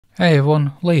Hey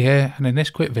everyone, Lee here, and in this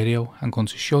quick video I'm going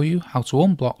to show you how to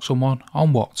unblock someone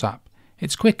on WhatsApp.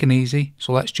 It's quick and easy,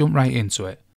 so let's jump right into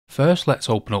it. First, let's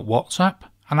open up WhatsApp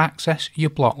and access your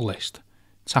block list.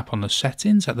 Tap on the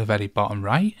settings at the very bottom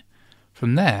right.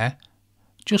 From there,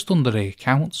 just under the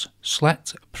accounts,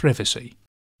 select privacy.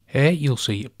 Here you'll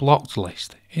see blocked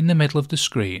list in the middle of the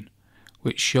screen,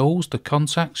 which shows the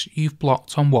contacts you've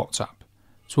blocked on WhatsApp.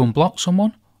 To unblock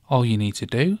someone, all you need to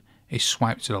do is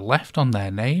swipe to the left on their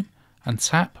name and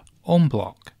tap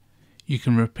Unblock. You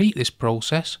can repeat this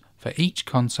process for each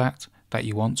contact that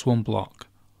you want to unblock.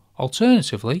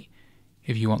 Alternatively,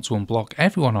 if you want to unblock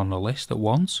everyone on the list at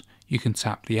once, you can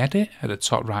tap the edit at the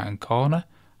top right hand corner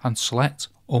and select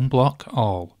Unblock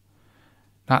All.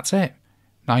 That's it.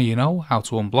 Now you know how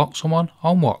to unblock someone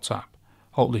on WhatsApp.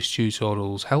 Hope this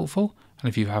tutorial was helpful, and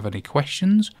if you have any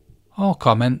questions or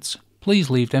comments, please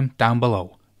leave them down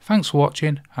below. Thanks for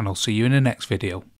watching, and I'll see you in the next video.